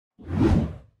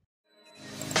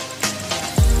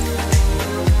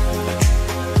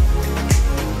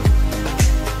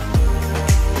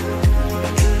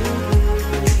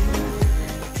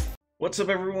What's up,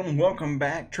 everyone? Welcome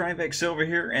back. Trivex Silver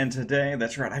here, and today,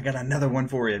 that's right, I got another one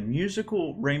for you.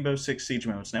 Musical Rainbow Six Siege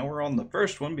modes. Now we're on the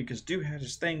first one because Dude had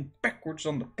his thing backwards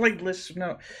on the playlist.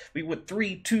 Now we went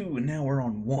 3, 2, and now we're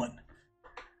on 1.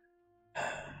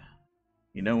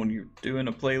 You know, when you're doing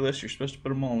a playlist, you're supposed to put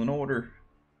them all in order.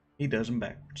 He does them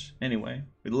backwards. Anyway,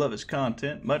 we love his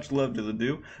content. Much love to the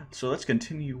dude. So let's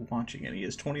continue watching it. He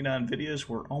has 29 videos.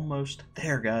 We're almost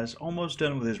there, guys. Almost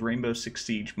done with his Rainbow Six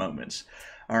Siege moments.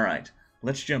 Alright,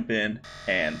 let's jump in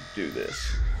and do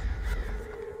this.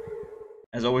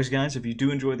 As always, guys, if you do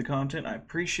enjoy the content, I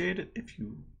appreciate it. If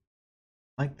you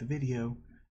like the video,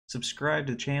 subscribe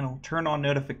to the channel, turn on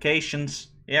notifications.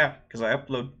 Yeah, because I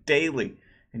upload daily,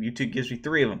 and YouTube gives me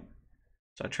 3 of them.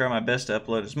 So I try my best to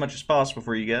upload as much as possible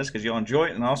for you guys, because y'all enjoy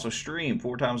it, and I also stream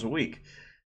 4 times a week.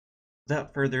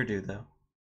 Without further ado, though,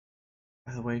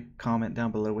 by the way, comment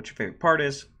down below what your favorite part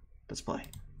is. Let's play.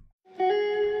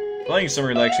 Playing some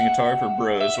relaxing guitar for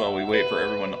bros while we wait for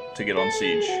everyone to get on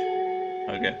Siege.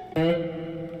 Okay.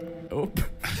 Oh.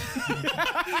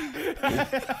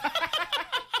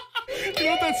 You know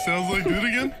what that sounds like? Do it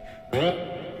again.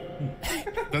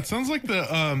 That sounds like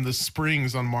the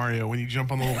springs on Mario when you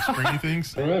jump on the little springy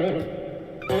things. Oh,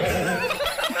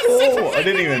 I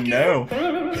didn't even know.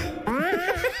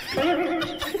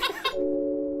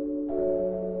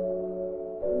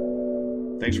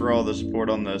 Thanks for all the support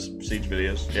on the Siege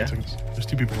videos. Yeah. There's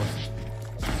 2 people left.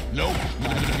 Nope.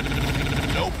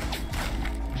 Nope.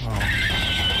 Oh.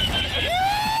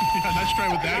 Yeah, nice try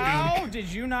with that gun. How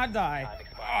did you not die?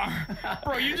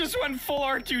 Bro, you just went full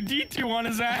R2-D2 on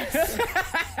his ass.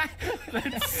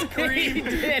 That screamed. He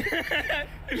did.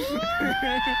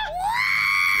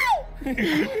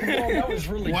 Whoa, that was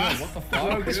really Wow. good. What the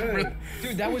fuck?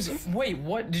 Dude, that was... Wait,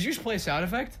 what? Did you just play a sound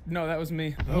effect? No, that was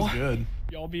me. That was good.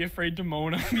 Y'all be afraid to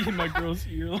moan on me in my girl's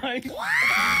ear like...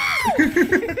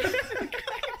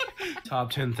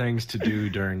 Top 10 things to do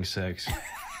during sex.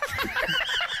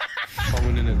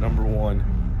 Coming in at #1.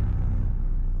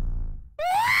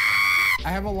 I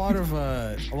have a lot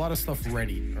of stuff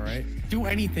ready, all right? Do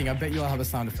anything, I bet you'll have a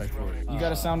sound effect for it. You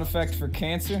got a sound effect for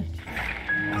cancer?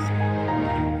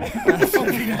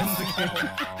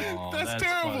 That's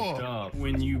terrible. Fucked up.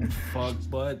 When you fuck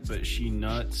butt, but she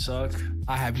nut suck.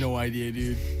 I have no idea,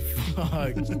 dude.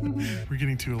 Fuck. We're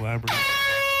getting too elaborate.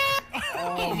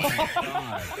 Oh my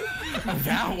god.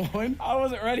 That one? I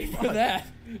wasn't ready for that.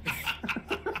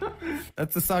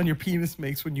 That's the sound your penis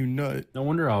makes when you nut. No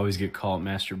wonder I always get caught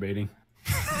masturbating.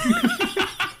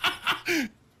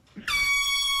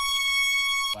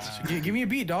 Give me a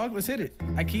beat, dog. Let's hit it.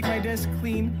 I keep my desk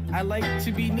clean. I like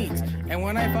to be neat. And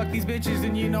when I fuck these bitches,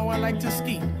 then you know I like to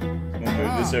ski. I'm gonna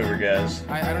move this over, guys.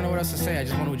 I don't know what else to say. I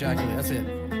just want to ejaculate. That's it.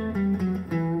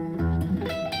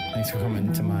 Thanks for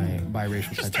coming to my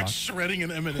biracial TED Talk. Shredding an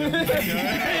Eminem.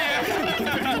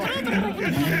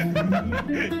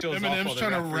 Eminem's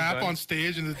trying to rap on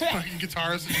stage and the fucking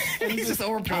guitarist is He's just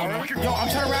overpowered. Yo, I'm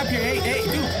trying to rap here. Hey,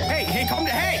 dude. Hey, come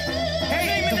to. Hey,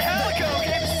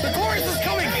 the chorus is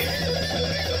coming.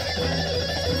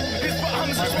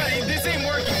 This ain't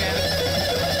working,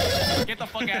 man. Get the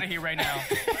fuck out of here right now.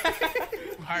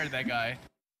 Who hired that guy?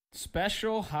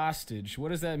 Special hostage. What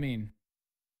does that mean?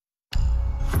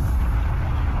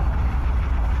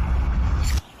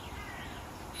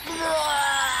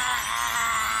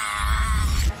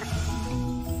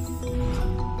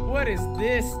 What is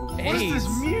this? What is this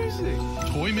music?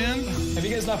 Toy Man? Have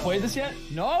you guys not played this yet?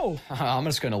 No. I'm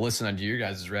just gonna listen to your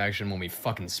guys' reaction when we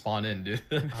fucking spawn in, dude.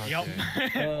 Yep.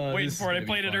 Waiting for it. I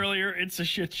played it earlier. It's a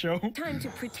shit show. Time to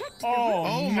protect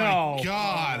Oh no. my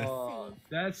god.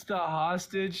 That's the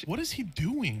hostage. What is he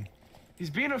doing? He's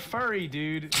being a furry,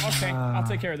 dude. Okay, I'll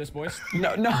take care of this, boys.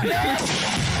 No.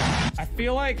 I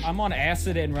feel like I'm on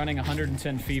acid and running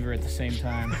 110 fever at the same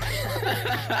time.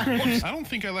 I don't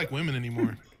think I like women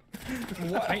anymore.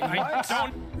 I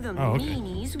don't. the Oh, okay.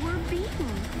 meanies were beaten.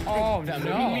 Oh no.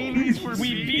 Meanies were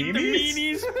We beat the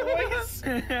meanies, boys.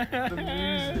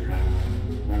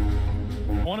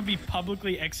 I want to be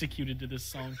publicly executed to this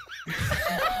song.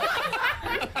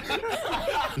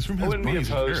 This room I has wouldn't be bunnies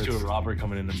and opposed to a parrots. robber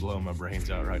coming in and blowing my brains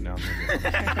out right now.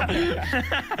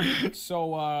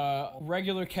 So,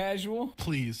 regular casual?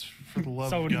 Please, for the love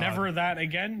So of God. never that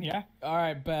again, yeah? All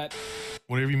right, bet.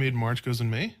 Whatever you made March goes in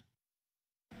May?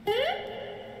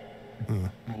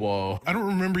 Whoa. I don't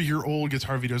remember your old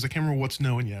guitar videos. I can't remember what's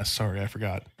no and yes. Sorry, I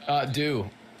forgot. Do.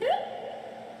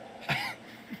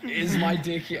 Is my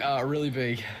dick really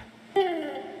big?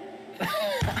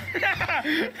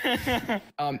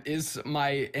 Am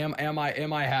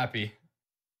I happy?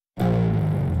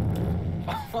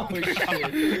 Oh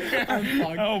shit.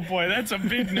 Oh boy, that's a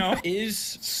big no. Is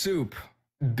soup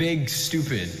big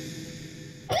stupid?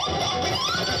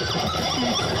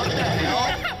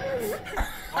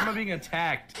 I'm not being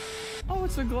attacked. Oh,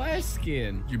 it's a glass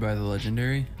skin. Did you buy the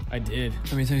legendary? I did.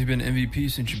 How many times have you been MVP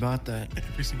since you bought that?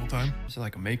 Every single time. Is it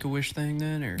like a Make-A-Wish thing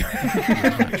then, or?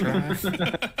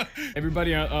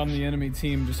 Everybody on the enemy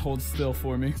team just holds still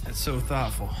for me. That's so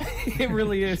thoughtful. It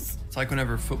really is. It's like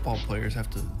whenever football players have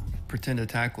to pretend to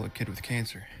tackle a kid with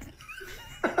cancer.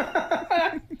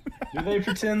 Do they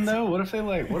pretend though? What if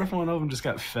what if one of them just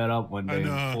got fed up one day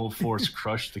and full force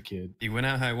crushed the kid? He went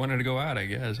out how he wanted to go out, I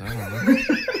guess. I don't know.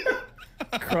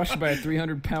 Crushed by a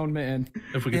 300-pound man.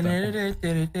 If we get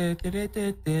that.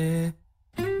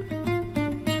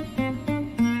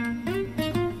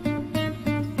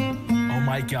 Oh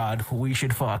my god, we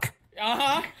should fuck.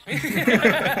 Uh-huh.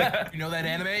 You know that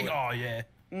anime? Oh yeah.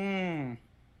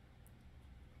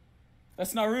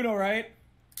 That's Naruto, right?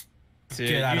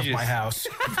 Get out of my house.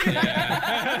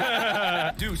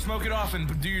 Dude, smoke it off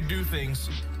and do your do things.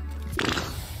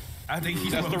 I think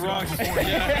he's the wrong before you.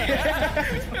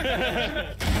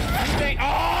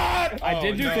 I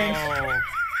did do things.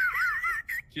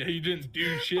 Yeah, you didn't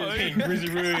do shit.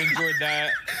 Grizzly really enjoyed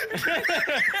that.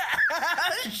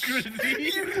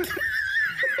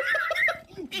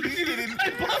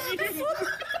 Grizzly.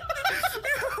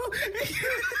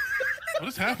 What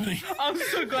is happening? I'm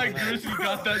so glad Grizzly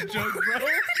got that joke, bro.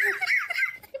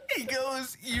 He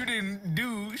goes, you didn't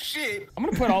do shit. I'm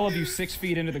gonna put all of you 6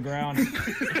 feet into the ground. You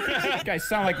guys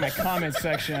sound like my comment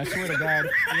section, I swear to God.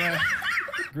 Yeah.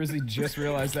 Grizzly just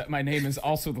realized that my name is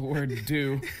also the word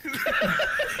do.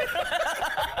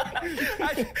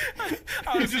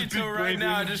 Honestly, until right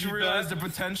now, I just realized the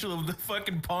potential of the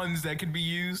fucking puns that could be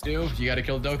used. Dude, you gotta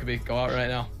kill Dokkaebi. Go out right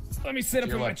now. Let me sit up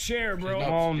in my chair, bro.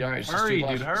 Hurry,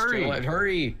 dude, hurry.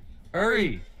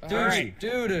 Hurry. Hurry.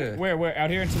 Dude. Where? Out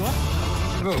here and to the left?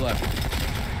 Go left.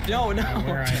 No.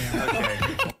 Where I am. Okay.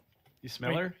 You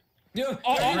smell her? Dude.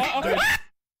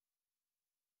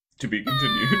 To be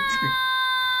continued.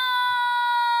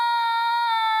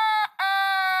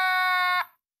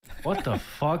 What the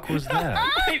fuck was that?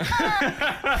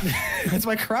 That's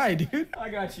my cry, dude. I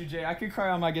got you, Jay. I could cry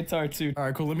on my guitar too. All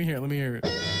right, cool. Let me hear it.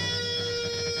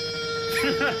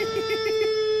 It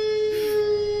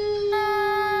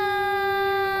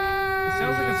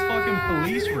sounds like it's fucking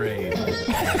police raid. Is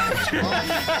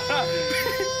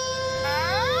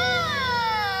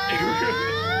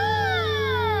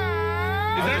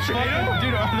that tornado?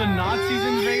 Dude, are the Nazis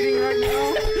invading right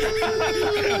now?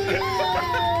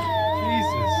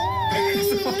 Jesus. It's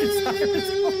the fucking sirens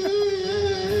going on.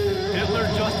 Hitler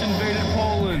just invaded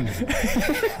Poland.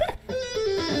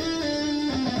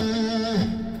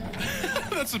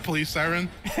 That's a police siren.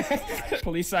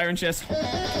 Police siren just.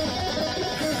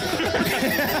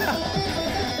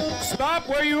 Stop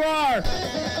where you are!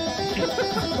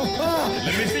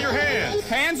 Let me see your hands.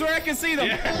 Hands where I can see them.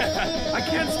 Yeah. I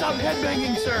can't stop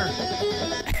headbanging, sir.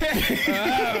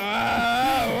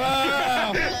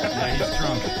 Yeah, he's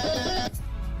drunk.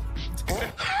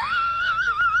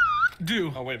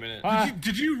 Dude. Oh, wait a minute.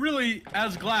 Did you really,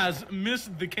 as Glass, miss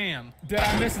the can? Did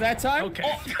I miss that time? Okay.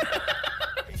 Oh.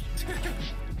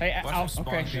 Hey,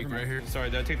 okay. Right here. Sorry,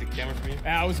 did I take the camera from you?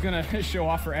 I was gonna show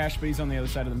off for Ash, but he's on the other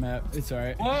side of the map. It's all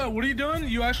right. What are you doing?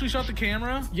 You actually shot the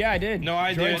camera? Yeah, I did. No,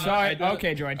 I Jordan did. saw it.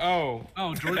 Okay, Jordan. Oh,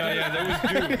 Jordan. Yeah, that was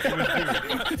dude. It was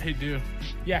dude. Hey, dude.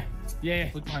 Yeah.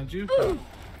 Look behind you.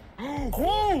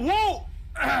 Whoa!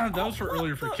 That was for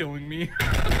earlier for killing me.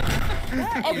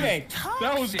 Okay.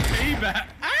 That was payback.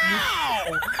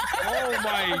 Ow! Oh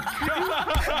my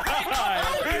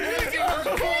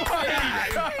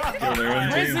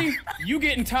god! Grizzly, you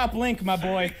getting top link, my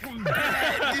boy.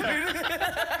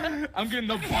 I'm getting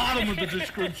the bottom of the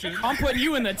description. I'm putting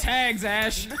you in the tags,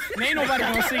 Ash. Ain't nobody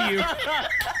gonna see you.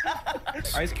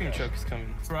 Ice cream truck is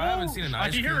coming. Bro, I haven't seen an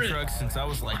ice cream truck since I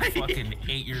was like fucking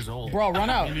 8 years old. Bro, run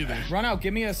out. Run out.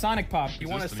 Give me a Sonic Pop. You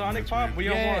want a Sonic Pop? We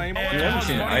don't Yeah. want anymore. You haven't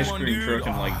seen an ice cream truck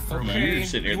in like years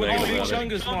sitting here Oh, thinking Big about it.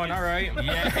 Chungus one, alright.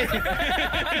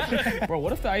 Yeah. Bro,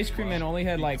 what if the ice cream man only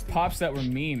had like pops that were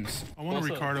memes? I want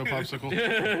a Ricardo popsicle. I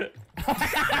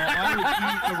would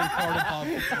eat a Ricardo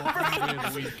popsicle every day of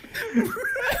the week.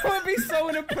 That would be so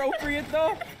inappropriate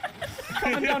though.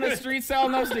 Coming down the street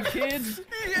selling those to kids.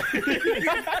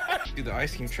 Dude, the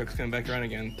ice cream truck's coming back around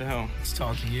again. What the hell? It's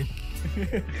talking to you.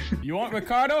 You want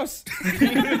Ricardos?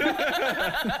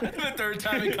 The third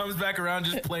time it comes back around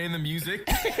just playing the music.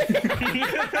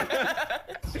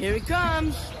 Here it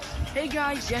comes. Hey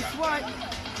guys, guess what?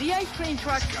 The ice cream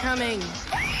truck's coming.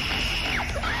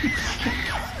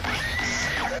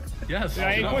 Yes.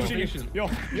 I ain't pushing you. Yo.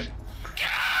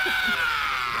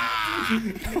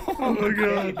 Oh my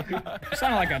god.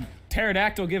 Sounded like a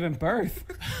pterodactyl giving birth.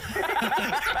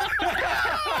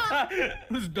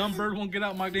 This dumb bird won't get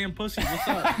out my damn pussy. What's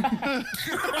up?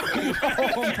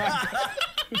 Oh my.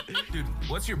 Dude,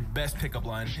 what's your best pickup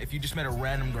line if you just met a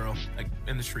random girl, like,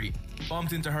 in the street?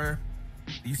 Bumped into her,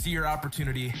 you see your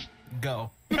opportunity, go.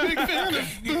 Big fan of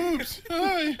boobs.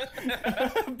 Hi.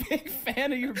 Big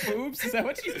fan of your boobs? Is that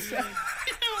what you said?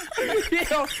 You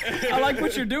know, I like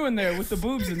what you're doing there with the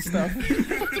boobs and stuff.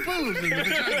 The boobs and the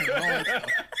vagina and all that stuff.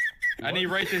 I need to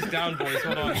write this down, boys.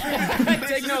 Hold on.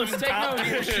 Take notes, take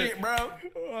notes. Shit, bro.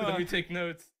 Let me take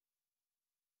notes.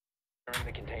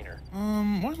 The container.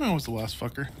 Why was the last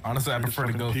fucker? Honestly, I prefer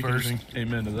to go first.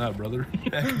 Amen to that, brother.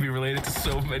 That can be related to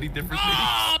so many different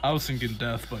things. I was thinking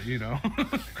death, but you know.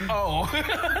 Oh.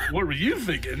 What were you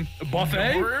thinking? A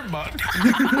buffet? Don't worry about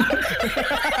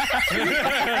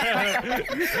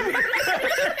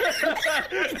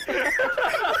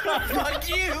Fuck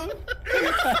you.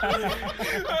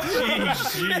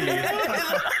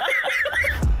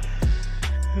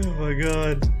 Oh my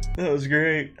god. That was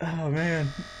great. Oh man.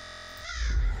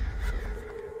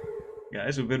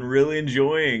 Guys, we've been really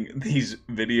enjoying these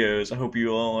videos. I hope you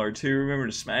all are too. Remember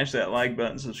to smash that like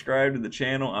button, subscribe to the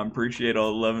channel. I appreciate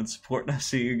all the love and support, and I'll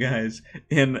see you guys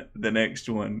in the next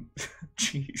one.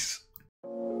 Jeez.